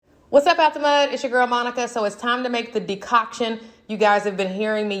What's up, Out the Mud? It's your girl, Monica. So it's time to make the decoction. You guys have been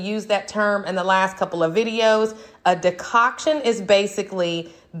hearing me use that term in the last couple of videos. A decoction is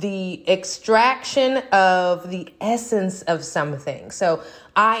basically the extraction of the essence of something. So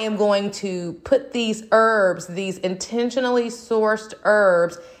I am going to put these herbs, these intentionally sourced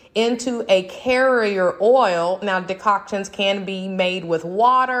herbs, into a carrier oil. Now, decoctions can be made with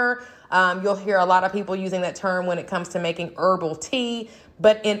water. You'll hear a lot of people using that term when it comes to making herbal tea.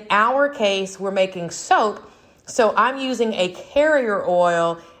 But in our case, we're making soap. So I'm using a carrier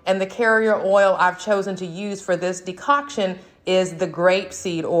oil, and the carrier oil I've chosen to use for this decoction is the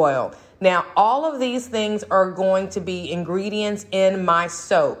grapeseed oil. Now, all of these things are going to be ingredients in my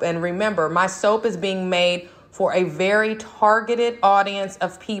soap. And remember, my soap is being made for a very targeted audience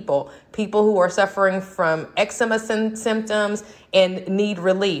of people who are suffering from eczema symptoms and need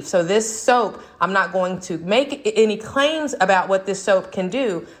relief. So this soap, I'm not going to make any claims about what this soap can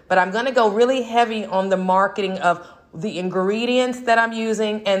do, but I'm going to go really heavy on the marketing of the ingredients that I'm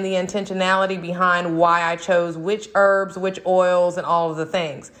using and the intentionality behind why I chose which herbs, which oils, and all of the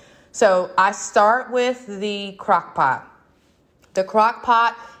things. So I start with the crock pot. The crock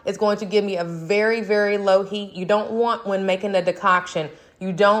pot is going to give me a very, very low heat. You don't want, when making a decoction,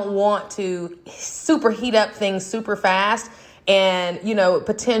 you don't want to super heat up things super fast and,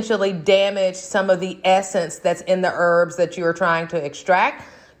 potentially damage some of the essence that's in the herbs that you're trying to extract.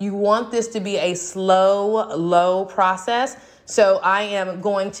 You want this to be a slow, low process. So I am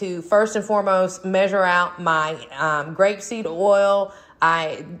going to first and foremost measure out my grapeseed oil.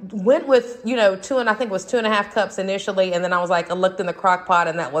 I went with, 2.5 cups initially. And then I looked in the crock pot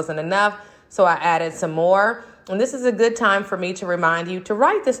and that wasn't enough. So I added some more. And this is a good time for me to remind you to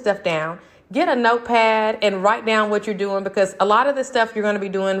write this stuff down. Get a notepad and write down what you're doing, because a lot of this stuff you're going to be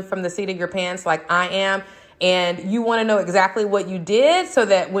doing from the seat of your pants like I am. And you want to know exactly what you did so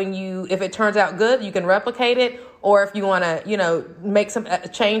that if it turns out good, you can replicate it. Or if you want to, make some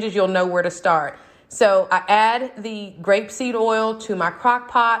changes, you'll know where to start. So I add the grapeseed oil to my crock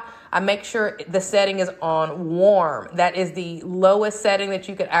pot. I make sure the setting is on warm. That is the lowest setting that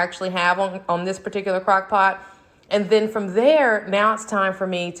you could actually have on this particular crock pot. And then from there, now it's time for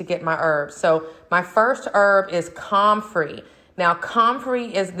me to get my herbs. So my first herb is comfrey. Now,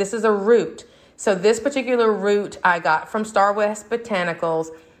 comfrey is a root. So this particular root I got from Star West Botanicals,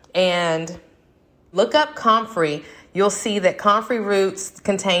 and look up comfrey. You'll see that comfrey roots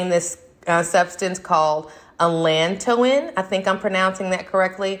contain this substance called allantoin. I think I'm pronouncing that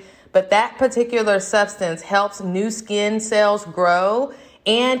correctly. But that particular substance helps new skin cells grow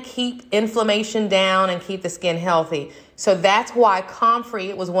and keep inflammation down and keep the skin healthy. So that's why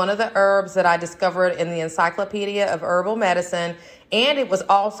comfrey was one of the herbs that I discovered in the Encyclopedia of Herbal Medicine. And it was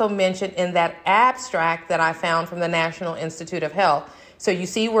also mentioned in that abstract that I found from the National Institute of Health. So you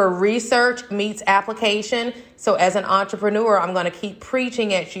see where research meets application. So as an entrepreneur, I'm going to keep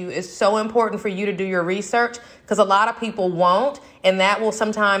preaching at you. It's so important for you to do your research, because a lot of people won't. And that will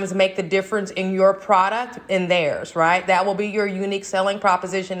sometimes make the difference in your product and theirs, right? That will be your unique selling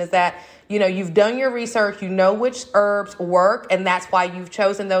proposition, is that, you've done your research, you know which herbs work, and that's why you've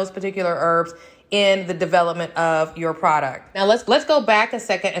chosen those particular herbs in the development of your product. Now let's go back a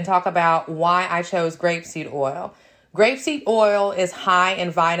second and talk about why I chose grapeseed oil. Grapeseed oil is high in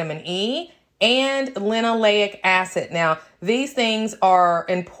vitamin E and linoleic acid. Now, these things are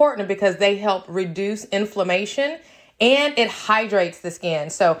important because they help reduce inflammation and it hydrates the skin.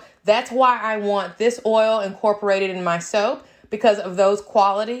 So that's why I want this oil incorporated in my soap, because of those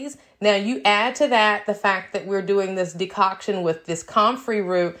qualities. Now, you add to that the fact that we're doing this decoction with this comfrey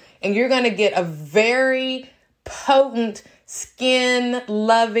root, and you're going to get a very potent,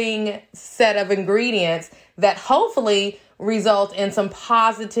 skin-loving set of ingredients that hopefully result in some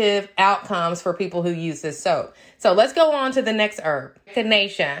positive outcomes for people who use this soap. So let's go on to the next herb,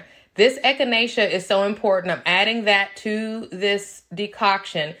 echinacea. This echinacea is so important. I'm adding that to this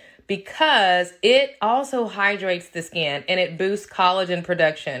decoction because it also hydrates the skin and it boosts collagen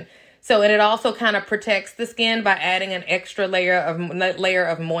production. So, and it also kind of protects the skin by adding an extra layer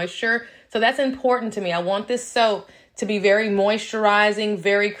of moisture. So that's important to me. I want this soap to be very moisturizing,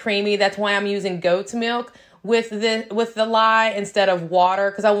 very creamy. That's why I'm using goat's milk with the lye instead of water,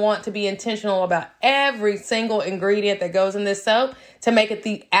 because I want to be intentional about every single ingredient that goes in this soap to make it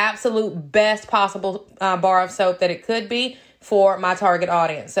the absolute best possible bar of soap that it could be for my target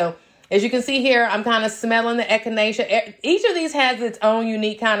audience. So as you can see here, I'm kind of smelling the echinacea. Each of these has its own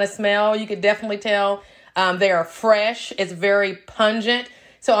unique kind of smell. You could definitely tell they are fresh. It's very pungent.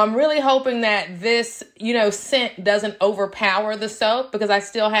 So I'm really hoping that this, scent doesn't overpower the soap, because I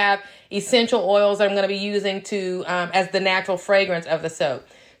still have essential oils that I'm going to be using as the natural fragrance of the soap.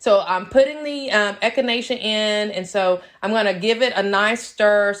 So I'm putting the echinacea in, and so I'm going to give it a nice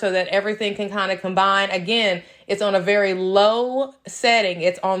stir so that everything can kind of combine. Again, it's on a very low setting.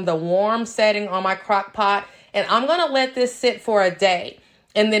 It's on the warm setting on my crock pot, and I'm going to let this sit for a day.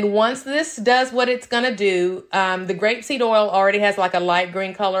 And then once this does what it's going to do, the grapeseed oil already has like a light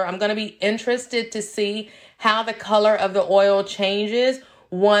green color. I'm going to be interested to see how the color of the oil changes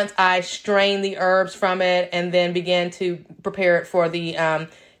once I strain the herbs from it and then begin to prepare it for the,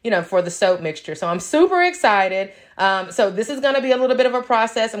 for the soap mixture. So I'm super excited. So this is going to be a little bit of a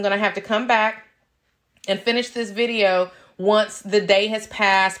process. I'm going to have to come back and finish this video once the day has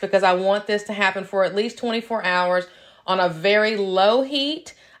passed, because I want this to happen for at least 24 hours on a very low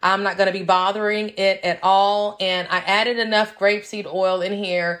heat. I'm not going to be bothering it at all. And I added enough grapeseed oil in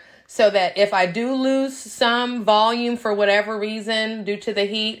here so that if I do lose some volume for whatever reason due to the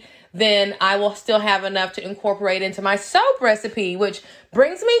heat, then I will still have enough to incorporate into my soap recipe, which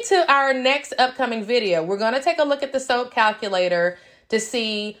brings me to our next upcoming video. We're going to take a look at the soap calculator to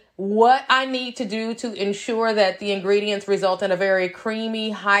see what I need to do to ensure that the ingredients result in a very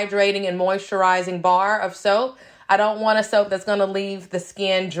creamy, hydrating, and moisturizing bar of soap. I don't want a soap that's going to leave the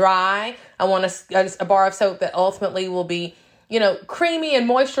skin dry. I want a bar of soap that ultimately will be, creamy and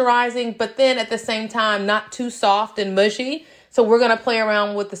moisturizing, but then at the same time, not too soft and mushy. So we're going to play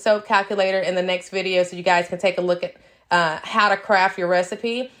around with the soap calculator in the next video so you guys can take a look at how to craft your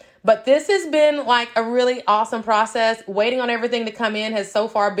recipe. But this has been like a really awesome process. Waiting on everything to come in has so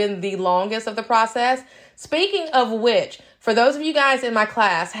far been the longest of the process. Speaking of which, for those of you guys in my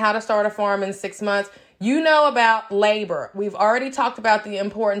class, How to Start a Farm in 6 Months, you know about labor. We've already talked about the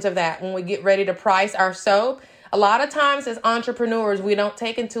importance of that when we get ready to price our soap. A lot of times as entrepreneurs, we don't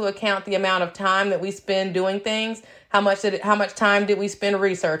take into account the amount of time that we spend doing things. How much time did we spend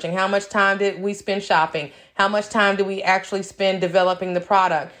researching? How much time did we spend shopping? How much time do we actually spend developing the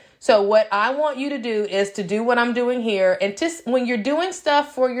product? So what I want you to do is to do what I'm doing here. And just when you're doing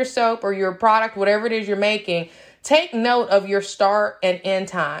stuff for your soap or your product, whatever it is you're making, take note of your start and end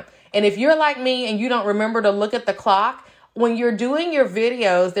time. And if you're like me and you don't remember to look at the clock, when you're doing your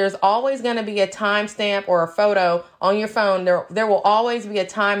videos, there's always going to be a timestamp or a photo on your phone. There will always be a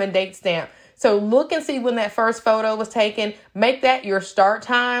time and date stamp. So look and see when that first photo was taken. Make that your start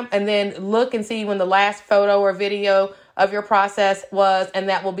time, and then look and see when the last photo or video of your process was, and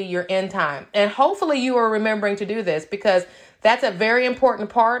that will be your end time. And hopefully you are remembering to do this, because that's a very important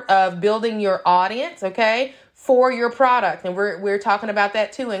part of building your audience, okay, for your product. And we're talking about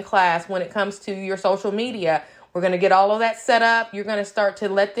that too in class when it comes to your social media. We're going to get all of that set up. You're going to start to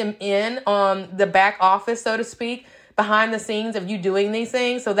let them in on the back office, so to speak, behind the scenes of you doing these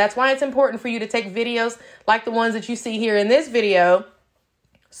things. So that's why it's important for you to take videos like the ones that you see here in this video,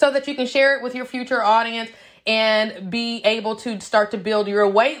 so that you can share it with your future audience and be able to start to build your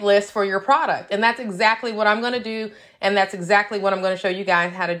wait list for your product. And that's exactly what I'm going to do. And that's exactly what I'm going to show you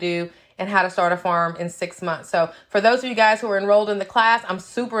guys how to do and how to start a farm in 6 months. So for those of you guys who are enrolled in the class, I'm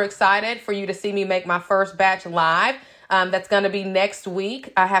super excited for you to see me make my first batch live. That's going to be next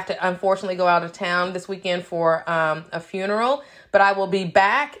week. I have to unfortunately go out of town this weekend for a funeral, but I will be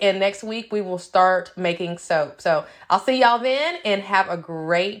back, and next week we will start making soap. So I'll see y'all then, and have a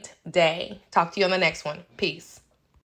great day. Talk to you on the next one. Peace.